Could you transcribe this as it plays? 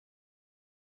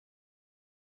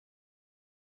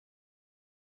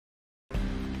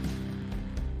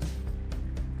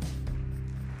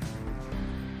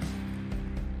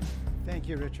Thank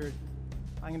you, Richard.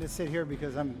 I'm going to sit here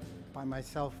because I'm by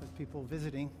myself with people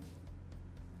visiting.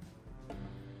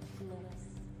 Global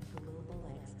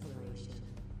exploration.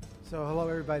 So hello,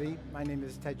 everybody. My name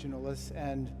is Ted Janulis,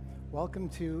 and welcome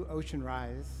to Ocean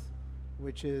Rise,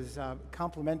 which is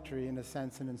complementary in a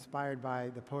sense and inspired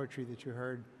by the poetry that you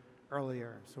heard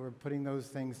earlier. So we're putting those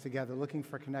things together, looking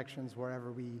for connections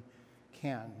wherever we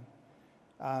can.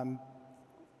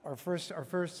 Our first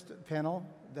panel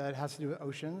that has to do with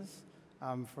oceans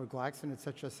for Glex, and it's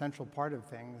such a central part of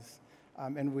things.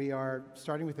 And we are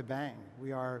starting with a bang.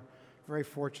 We are very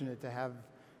fortunate to have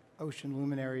ocean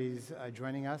luminaries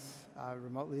joining us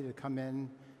remotely to come in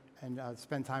and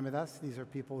spend time with us. These are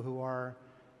people who are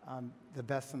the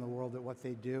best in the world at what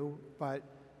they do, but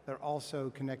they're also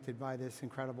connected by this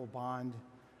incredible bond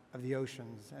of the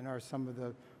oceans and are some of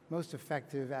the most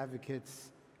effective advocates,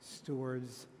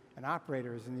 stewards, and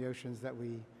operators in the oceans that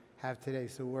we have today.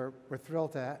 So we're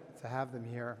thrilled to have them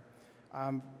here.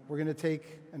 We're going to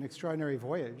take an extraordinary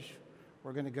voyage.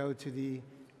 We're going to go to the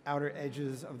outer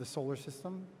edges of the solar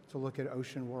system to look at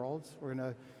ocean worlds. We're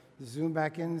going to zoom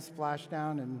back in, splash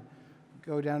down, and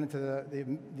go down into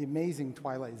the amazing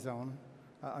twilight zone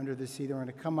under the sea. Then we're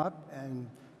going to come up, and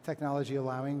technology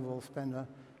allowing, we'll spend a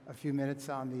few minutes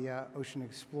on the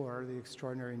OceanXplorer, the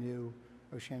extraordinary new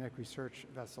oceanic research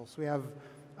vessel. So we have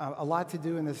a lot to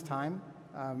do in this time,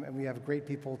 and we have great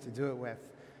people to do it with.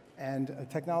 And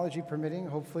technology permitting,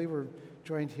 hopefully we're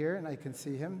joined here, and I can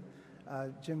see him,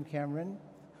 Jim Cameron,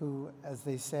 who, as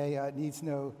they say, needs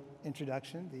no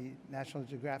introduction, the National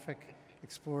Geographic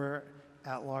Explorer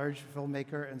at large,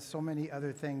 filmmaker, and so many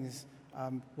other things.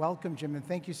 Welcome, Jim, and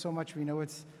thank you so much. We know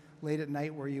it's late at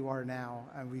night where you are now,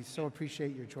 and we so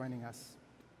appreciate your joining us.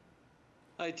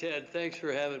 Hi, Ted. Thanks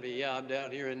for having me. Yeah, I'm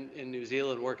down here in New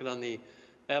Zealand working on the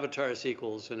Avatar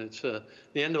sequels, and it's the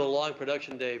end of a long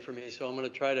production day for me, so I'm going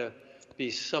to try to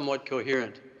be somewhat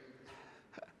coherent.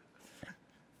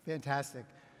 Fantastic.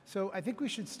 So I think we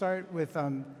should start with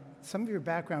some of your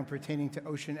background pertaining to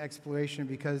ocean exploration,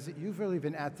 because you've really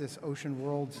been at this ocean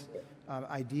worlds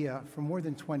idea for more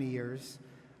than 20 years.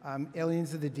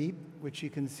 Aliens of the Deep, which you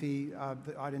can see,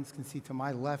 the audience can see to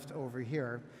my left over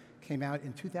here, came out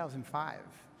in 2005.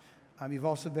 You've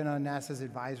also been on NASA's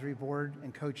advisory board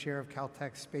and co-chair of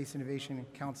Caltech's Space Innovation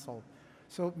Council.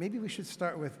 So maybe we should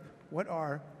start with, what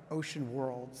are ocean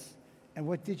worlds, and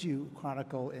what did you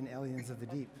chronicle in Aliens of the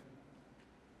Deep?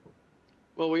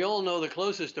 Well, we all know the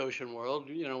closest ocean world.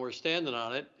 You know, we're standing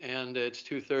on it, and it's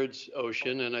 2/3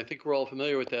 ocean, and I think we're all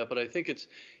familiar with that. But I think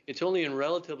it's only in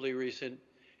relatively recent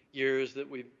years that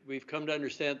we've come to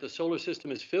understand the solar system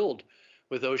is filled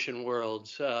with ocean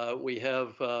worlds. We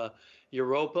have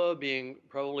Europa being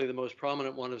probably the most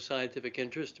prominent one of scientific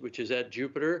interest, which is at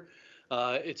Jupiter.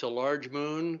 It's a large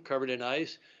moon covered in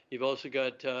ice. You've also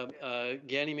got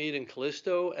Ganymede and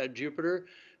Callisto at Jupiter.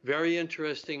 Very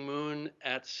interesting moon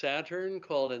at Saturn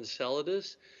called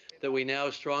Enceladus that we now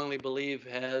strongly believe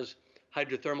has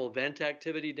hydrothermal vent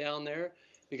activity down there,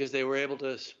 because they were able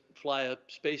to fly a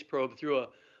space probe through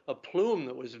a plume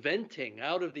that was venting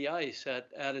out of the ice at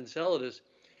Enceladus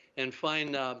and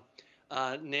find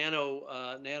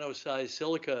nano-sized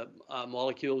silica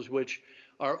molecules, which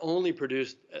are only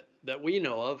produced that we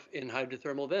know of in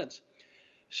hydrothermal vents.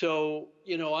 So,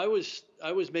 you know, I was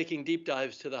making deep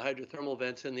dives to the hydrothermal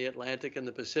vents in the Atlantic and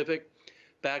the Pacific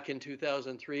back in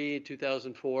 2003,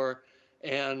 2004,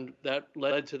 and that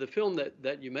led to the film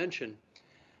that you mentioned.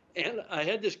 And I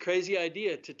had this crazy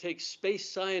idea to take space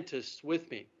scientists with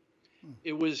me.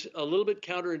 It was a little bit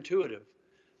counterintuitive,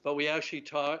 but we actually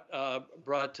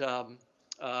brought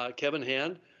Kevin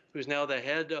Hand, who's now the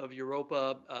head of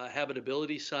Europa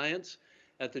Habitability Science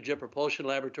at the Jet Propulsion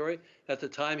Laboratory. At the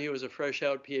time, he was a fresh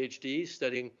out PhD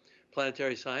studying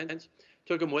planetary science.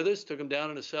 Took him with us, took him down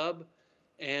in a sub,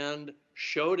 and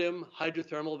showed him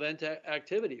hydrothermal vent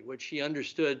activity, which he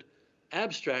understood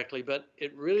abstractly, but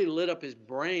it really lit up his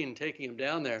brain taking him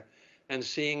down there and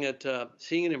seeing it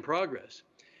in progress.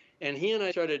 And he and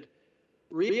I started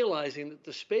realizing that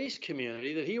the space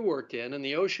community that he worked in and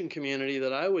the ocean community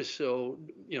that I was so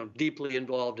deeply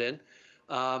involved in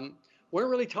weren't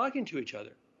really talking to each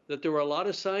other, that there were a lot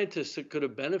of scientists that could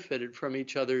have benefited from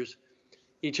each other's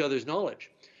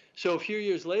knowledge. So a few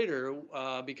years later,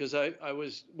 because I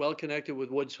was well connected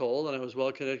with Woods Hole and I was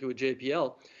well connected with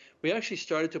JPL, we actually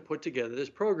started to put together this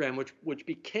program, which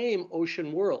became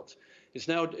Ocean Worlds. It's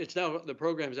now the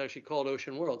program is actually called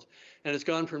Ocean Worlds, and it's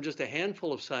gone from just a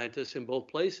handful of scientists in both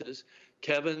places,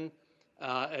 Kevin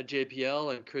at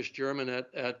JPL and Chris German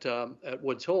at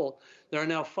Woods Hole. There are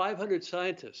now 500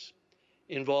 scientists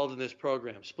involved in this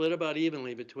program, split about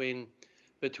evenly between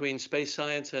space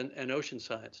science and ocean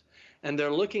science. And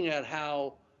they're looking at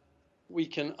how we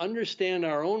can understand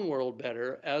our own world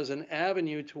better as an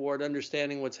avenue toward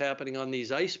understanding what's happening on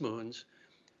these ice moons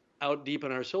out deep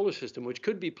in our solar system, which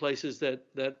could be places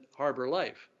that harbor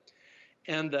life.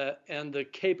 And the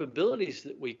capabilities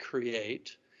that we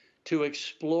create to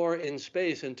explore in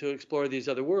space and to explore these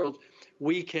other worlds,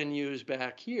 we can use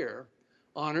back here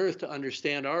on Earth to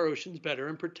understand our oceans better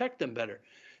and protect them better.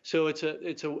 So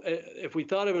if we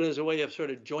thought of it as a way of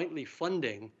sort of jointly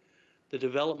funding the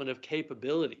development of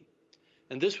capability,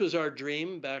 and this was our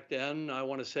dream back then, I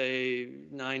want to say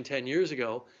 9, 10 years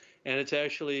ago, and it's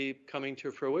actually coming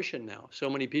to fruition now. So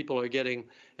many people are getting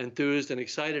enthused and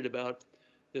excited about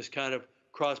this kind of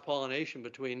cross-pollination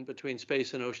between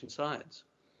space and ocean science.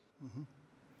 Mm-hmm.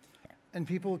 And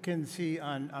people can see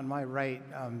on my right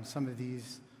some of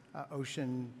these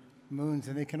ocean moons,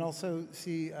 and they can also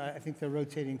see, I think they're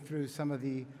rotating through some of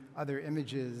the other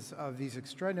images of these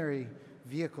extraordinary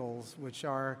vehicles, which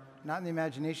are not in the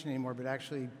imagination anymore, but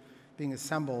actually being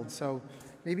assembled. So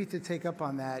maybe to take up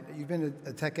on that, you've been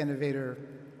a tech innovator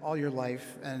all your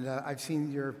life, and I've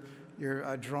seen your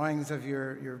drawings of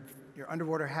your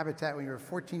underwater habitat when you were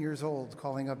 14 years old,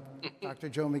 calling up Dr.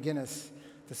 Joe McGinnis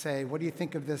to say, what do you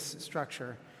think of this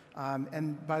structure?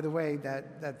 And by the way,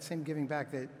 that same giving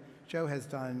back that Joe has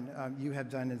done, you have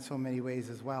done in so many ways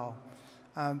as well.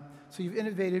 So you've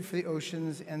innovated for the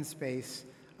oceans and space.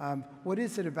 What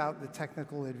is it about the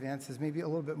technical advances? Maybe a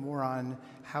little bit more on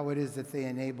how it is that they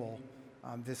enable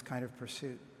this kind of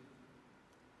pursuit.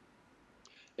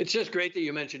 It's just great that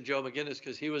you mentioned Joe McGinnis,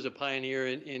 because he was a pioneer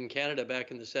in Canada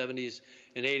back in the 70s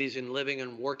and 80s in living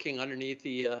and working underneath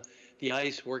the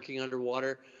ice, working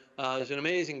underwater. He's an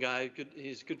amazing guy.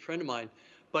 He's a good friend of mine.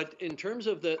 But in terms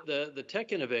of the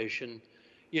tech innovation,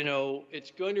 you know,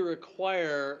 it's going to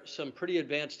require some pretty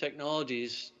advanced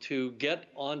technologies to get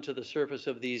onto the surface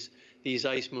of these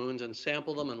ice moons and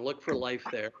sample them and look for life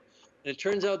there. And it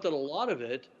turns out that a lot of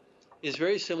it is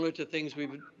very similar to things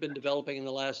we've been developing in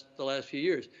the last few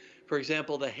years. For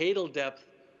example, the Hadal depth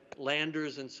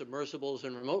landers and submersibles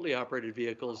and remotely operated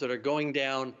vehicles that are going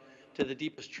down to the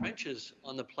deepest trenches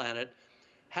on the planet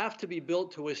have to be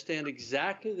built to withstand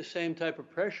exactly the same type of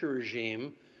pressure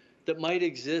regime that might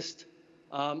exist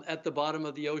at the bottom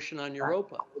of the ocean on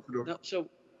Europa. Now,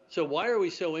 so why are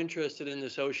we so interested in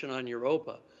this ocean on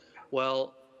Europa?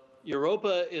 Well,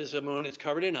 Europa is a moon, it's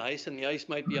covered in ice, and the ice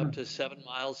might be up to 7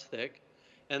 miles thick,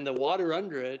 and the water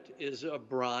under it is a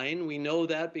brine. We know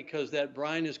that because that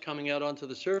brine is coming out onto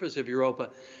the surface of Europa.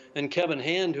 And Kevin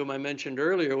Hand, whom I mentioned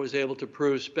earlier, was able to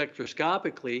prove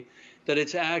spectroscopically that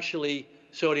it's actually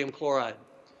sodium chloride.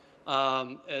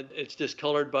 It's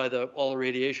discolored by all the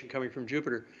radiation coming from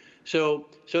Jupiter. So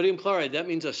sodium chloride, that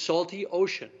means a salty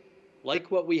ocean,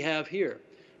 like what we have here.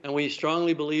 And we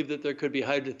strongly believe that there could be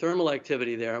hydrothermal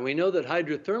activity there. And we know that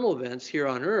hydrothermal vents here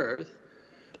on Earth,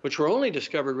 which were only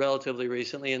discovered relatively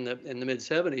recently in the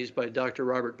mid-70s by Dr.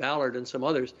 Robert Ballard and some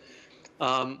others,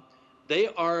 they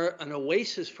are an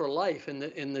oasis for life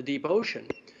in the deep ocean.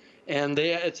 And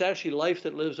it's actually life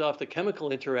that lives off the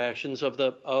chemical interactions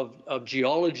of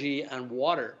geology and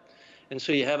water. And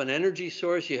so you have an energy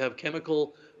source, you have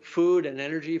chemical food and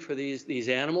energy for these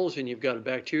animals, and you've got a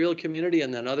bacterial community,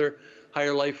 and then other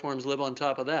higher life forms live on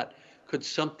top of that. Could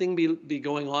something be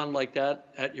going on like that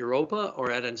at Europa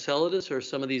or at Enceladus or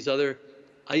some of these other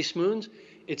ice moons?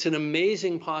 It's an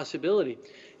amazing possibility.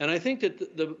 And I think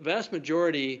that the vast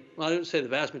majority, well, I don't say the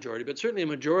vast majority, but certainly a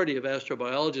majority of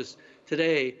astrobiologists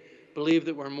today believe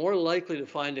that we're more likely to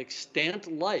find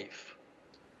extant life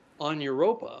on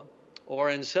Europa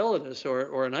or Enceladus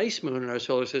or an ice moon in our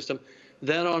solar system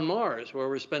than on Mars, where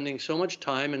we're spending so much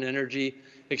time and energy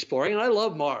exploring. And I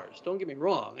love Mars, don't get me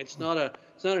wrong. It's not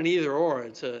an either or,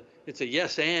 it's a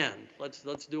yes and. Let's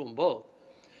do them both.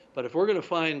 But if we're going to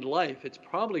find life, it's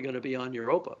probably going to be on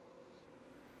Europa.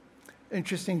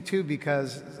 Interesting too,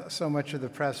 because so much of the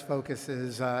press focus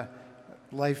is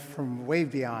life from way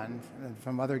beyond,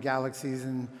 from other galaxies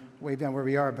and way beyond where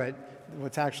we are. But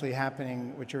what's actually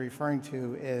happening, what you're referring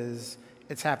to, is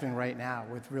it's happening right now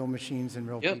with real machines and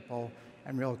real people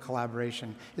and real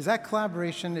collaboration. Is that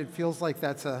collaboration, it feels like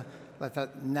that's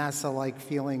that NASA-like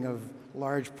feeling of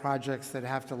large projects that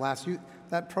have to last.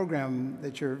 That program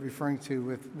that you're referring to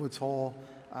with Woods Hole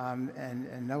and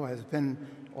NOAA has been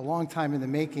a long time in the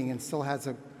making and still has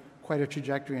quite a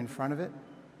trajectory in front of it.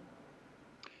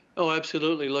 Oh,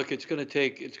 absolutely. Look, it's going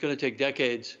to take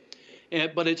decades,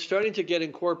 but it's starting to get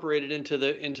incorporated into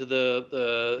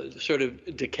the sort of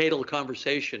decadal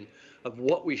conversation of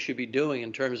what we should be doing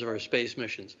in terms of our space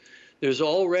missions. There's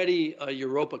already a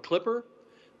Europa Clipper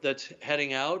that's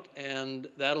heading out, and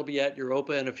that'll be at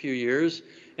Europa in a few years,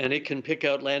 and it can pick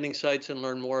out landing sites and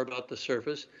learn more about the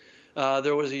surface.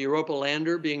 There was a Europa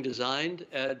lander being designed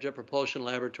at Jet Propulsion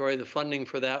Laboratory. The funding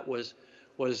for that was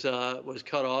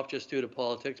cut off just due to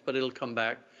politics, but it'll come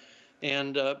back.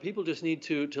 And people just need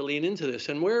to lean into this.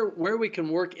 And where we can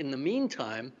work in the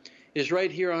meantime is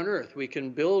right here on Earth. We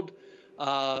can build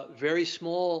very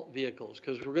small vehicles,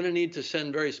 because we're going to need to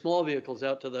send very small vehicles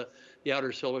out to the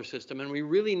outer solar system. And we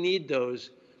really need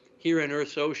those here in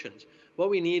Earth's oceans.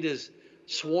 What we need is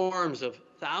swarms of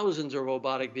thousands of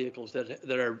robotic vehicles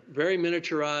that are very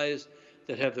miniaturized,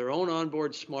 that have their own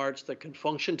onboard smarts, that can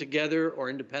function together or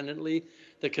independently,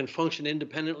 that can function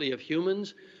independently of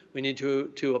humans. We need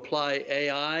to apply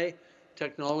AI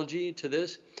technology to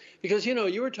this, because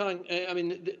you were talking. I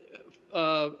mean,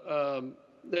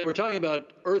 they were talking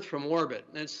about Earth from orbit,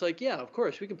 and it's like, yeah, of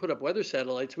course, we can put up weather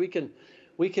satellites. We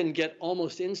can get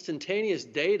almost instantaneous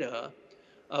data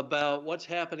about what's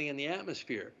happening in the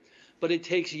atmosphere, but it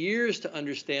takes years to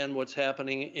understand what's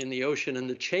happening in the ocean, and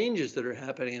the changes that are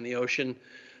happening in the ocean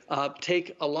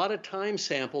take a lot of time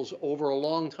samples over a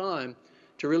long time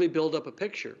to really build up a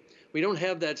picture. We don't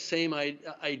have that same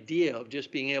idea of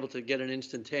just being able to get an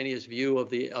instantaneous view of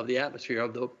the atmosphere,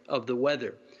 of the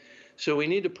weather. So we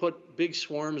need to put big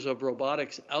swarms of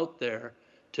robotics out there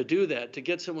to do that, to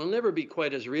get some. We'll never be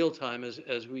quite as real time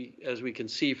as we can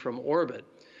see from orbit,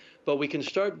 but we can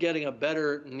start getting a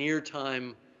better near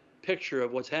time picture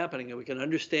of what's happening, and we can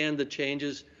understand the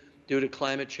changes due to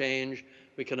climate change.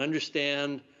 We can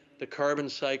understand the carbon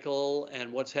cycle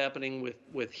and what's happening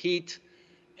with heat,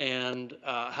 and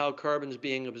how carbon's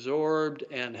being absorbed,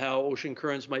 and how ocean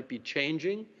currents might be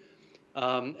changing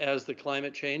as the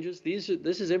climate changes. This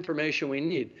is information we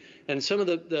need. And some of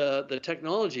the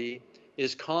technology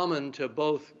is common to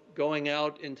both going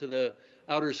out into the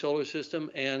outer solar system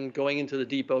and going into the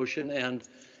deep ocean,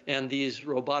 and these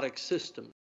robotic systems.